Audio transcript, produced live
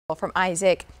From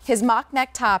Isaac, his mock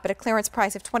neck top at a clearance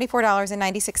price of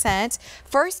 $24.96.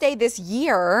 First day this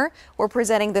year, we're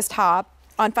presenting this top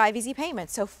on 5 easy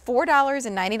payments. So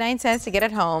 $4.99 to get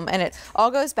it home, and it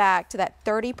all goes back to that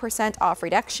 30% off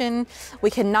reduction. We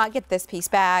cannot get this piece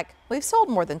back. We've sold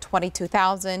more than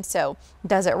 22,000, so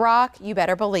does it rock? You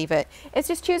better believe it. It's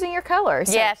just choosing your color.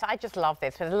 So. Yes, I just love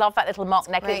this. I love that little mock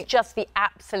neck. It's just the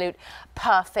absolute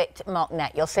perfect mock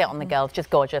neck. You'll see it on the girls,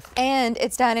 just gorgeous. And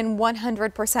it's done in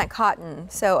 100% cotton.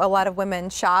 So a lot of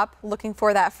women shop looking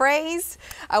for that phrase.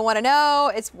 I want to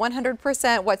know, it's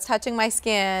 100% what's touching my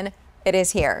skin. It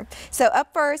is here. So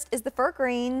up first is the fur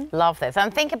green. Love this.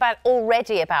 And think about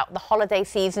already about the holiday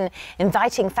season,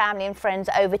 inviting family and friends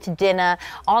over to dinner,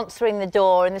 answering the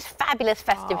door in this fabulous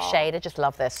festive shade. I just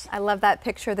love this. I love that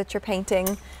picture that you're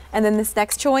painting. And then this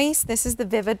next choice, this is the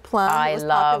vivid plum. I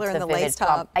love popular the in the vivid lace plum.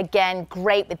 top. Again,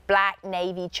 great with black,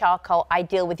 navy, charcoal.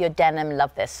 Ideal with your denim.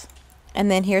 Love this.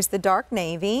 And then here's the dark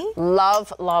navy.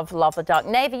 Love, love, love the dark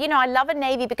navy. You know, I love a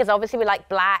navy because obviously we like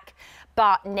black,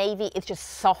 but navy is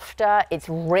just softer, it's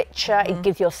richer, it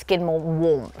gives your skin more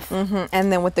warmth.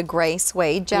 And then with the gray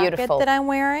suede jacket that I'm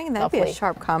wearing, that'd be a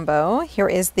sharp combo. Here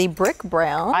is the brick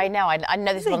brown. I know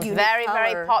this one's very,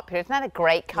 very popular. Isn't that a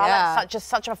great color? Yeah.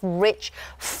 Such a rich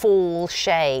fall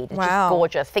shade. It's just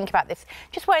gorgeous. Think about this.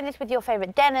 Just wearing this with your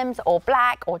favorite denims, or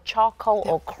black, or charcoal,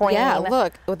 or cream. Yeah,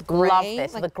 look, with gray. Love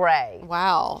this, the gray.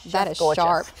 Wow, that is gorgeous.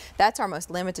 Sharp. That's our most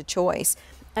limited choice.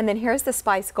 And then here's the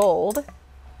spice gold.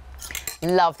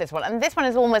 Love this one, and this one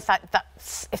is almost like that.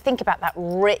 Think about that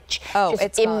rich,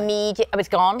 it's immediate. Gone. Oh, it's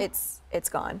gone. It's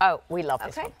gone. Oh, we love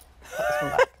this one. Put this one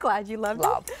back. Glad you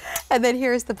loved it. And then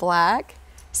here's the black.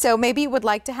 So maybe you would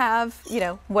like to have, you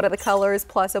know, what are the colors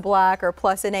plus a black or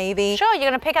plus a navy? Sure, you're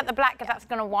going to pick up the black because that's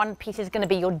going to one piece is going to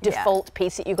be your default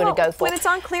piece that you're going to go for. When it's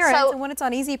on clearance and when it's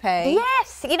on easy pay.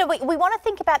 Yes, you know, we want to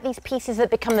think about these pieces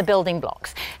that become the building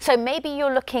blocks. So maybe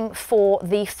you're looking for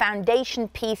the foundation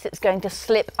piece that's going to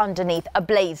slip underneath a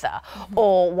blazer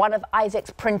or one of Isaac's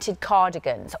printed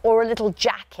cardigans or a little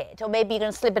jacket, or maybe you're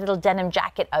going to slip a little denim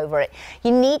jacket over it.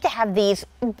 You need to have these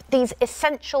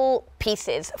essential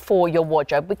pieces for your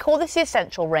wardrobe. We call this the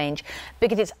essential range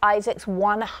because it's Isaac's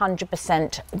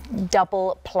 100%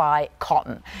 double ply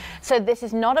cotton. So this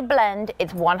is not a blend,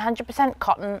 it's 100%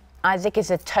 cotton. Isaac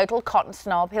is a total cotton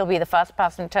snob. He'll be the first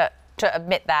person to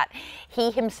admit that. He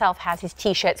himself has his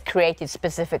t-shirts created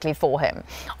specifically for him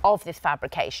of this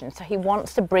fabrication. So he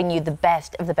wants to bring you the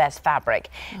best of the best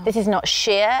fabric. This is not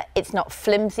sheer, it's not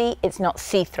flimsy, it's not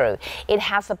see-through. It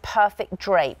has a perfect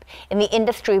drape. In the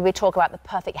industry, we talk about the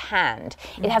perfect hand.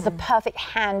 It has a perfect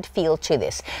hand feel to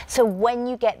this. So when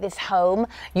you get this home,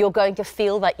 you're going to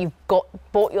feel that you've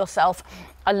bought yourself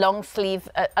a long sleeve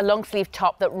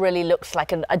top that really looks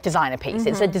like a designer piece.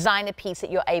 It's a designer piece that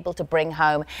you're able to bring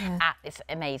home at this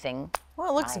amazing.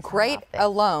 Well, it looks great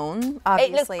alone,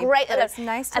 obviously. It looks great, but it's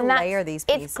nice to layer these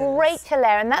pieces. It's great to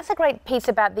layer, and that's a great piece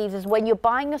about these is when you're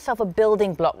buying yourself a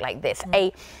building block like this,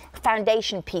 a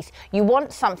foundation piece, you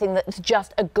want something that's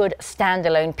just a good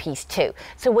standalone piece too.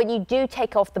 So when you do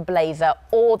take off the blazer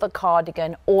or the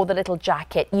cardigan or the little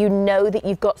jacket, you know that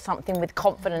you've got something with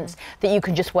confidence that you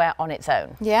can just wear on its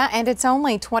own. Yeah, and it's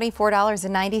only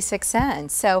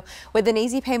 $24.96. So with an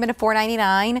easy payment of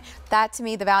 $4.99, that to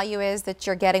me the value is that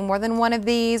you're getting more than one of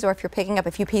these, or if you're picking up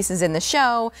a few pieces in the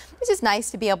show, it's just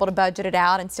nice to be able to budget it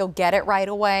out and still get it right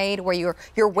away to where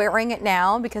you're wearing it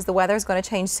now because the weather is going to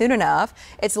change soon enough.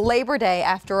 It's Labor Day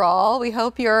after all. We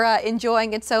hope you're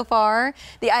enjoying it so far.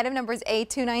 The item number is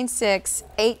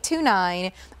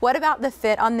 8296-829. What about the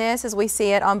fit on this as we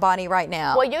see it on Bonnie right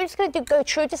now? Well, you're just going to go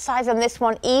true to size on this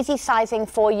one. Easy sizing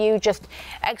for you, just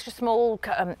extra small,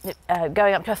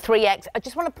 going up to a 3X. I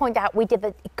just want to point out we did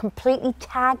the completely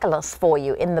tagless for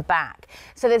you in the back.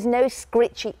 So there's no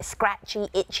scratchy,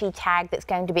 itchy tag that's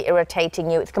going to be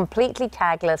irritating you. It's completely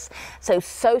tagless, so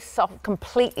soft,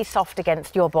 completely soft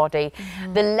against your body.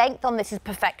 The length on this is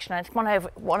perfection. I just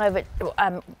wander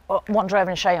over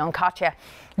and show you on Katya.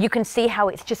 You can see how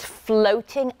it's just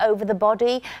floating over the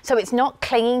body. So it's not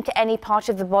clinging to any part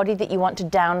of the body that you want to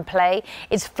downplay.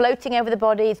 It's floating over the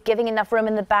body. It's giving enough room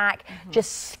in the back,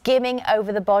 just skimming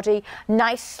over the body.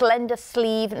 Nice slender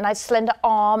sleeve, nice slender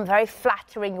arm, very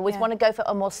flattering. You always want to go for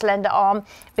a more slender arm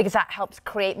because that helps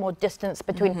create more distance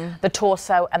between the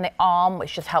torso and the arm,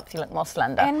 which just helps you look more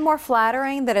slender. And more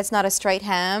flattering that it's not a straight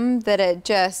hem, that it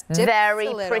just dips very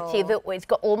a little. pretty. It's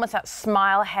got almost that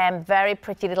smile hem, very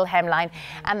pretty little hemline.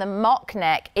 And the mock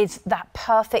neck is that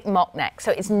perfect mock neck.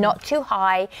 So it's not too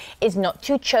high, it's not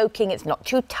too choking, it's not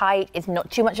too tight, it's not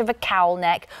too much of a cowl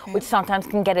neck, which sometimes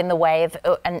can get in the way of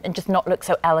and just not look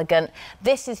so elegant.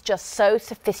 This is just so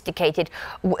sophisticated.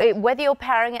 Whether you're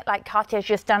pairing it like Katya's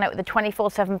just done it with a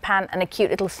 24/7 pant and a cute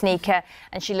little sneaker,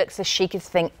 and she looks the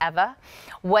chicest thing ever.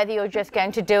 Whether you're just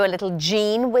going to do a little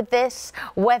jean with this,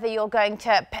 whether you're going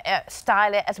to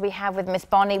style it as we have with Miss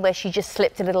Bonnie, where she just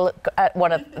slipped a little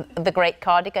one of the great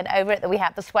cardigan over it, that we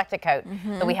have the sweater coat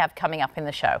that we have coming up in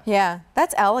the show. Yeah,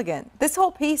 that's elegant. This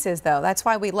whole piece is, though. That's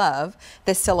why we love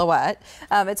this silhouette.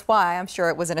 It's why I'm sure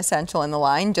it was an essential in the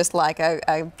line, just like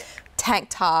a tank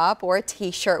top or a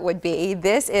t-shirt would be.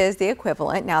 This is the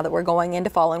equivalent now that we're going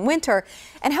into fall and winter.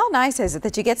 And how nice is it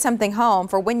that you get something home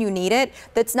for when you need it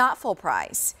that's not full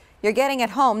price? You're getting it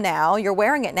home now, you're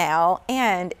wearing it now,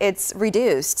 and it's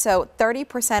reduced. So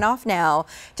 30% off now.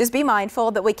 Just be mindful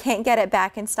that we can't get it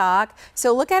back in stock.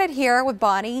 So look at it here with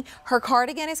Bonnie. Her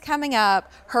cardigan is coming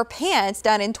up. Her pants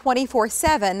done in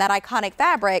 24/7, that iconic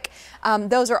fabric.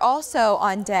 Those are also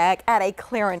on deck at a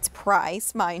clearance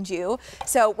price, mind you.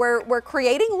 So we're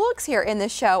creating looks here in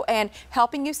this show and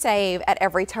helping you save at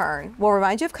every turn. We'll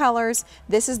remind you of colors.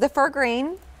 This is the fur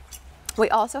green. We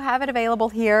also have it available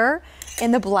here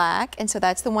in the black, and so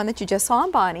that's the one that you just saw on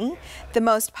Bonnie. The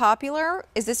most popular,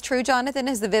 is this true, Jonathan?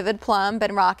 Has the vivid plum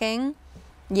been rocking?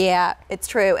 Yeah, it's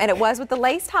true. And it was with the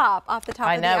lace top off the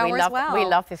top of the hour as well. We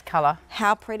love this color.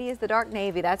 How pretty is the dark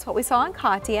navy? That's what we saw on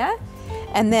Katya.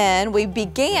 And then we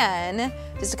began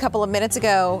just a couple of minutes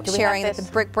ago sharing that the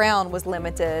brick brown was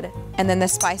limited, and then the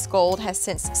spice gold has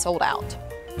since sold out.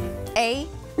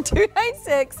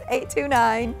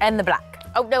 A296-829. And the black.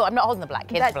 Oh, no, I'm not holding the black.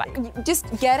 Here's the black. Just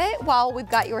get it while we've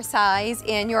got your size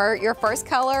in your first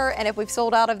color. And if we've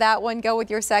sold out of that one, go with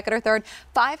your second or third.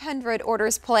 500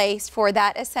 orders placed for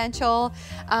that essential.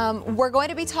 We're going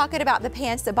to be talking about the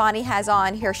pants that Bonnie has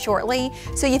on here shortly.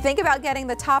 So you think about getting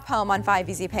the top home on 5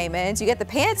 easy payments. You get the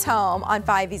pants home on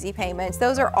 5 easy payments.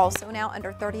 Those are also now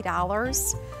under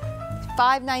 $30.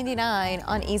 $5.99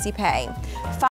 on easy pay.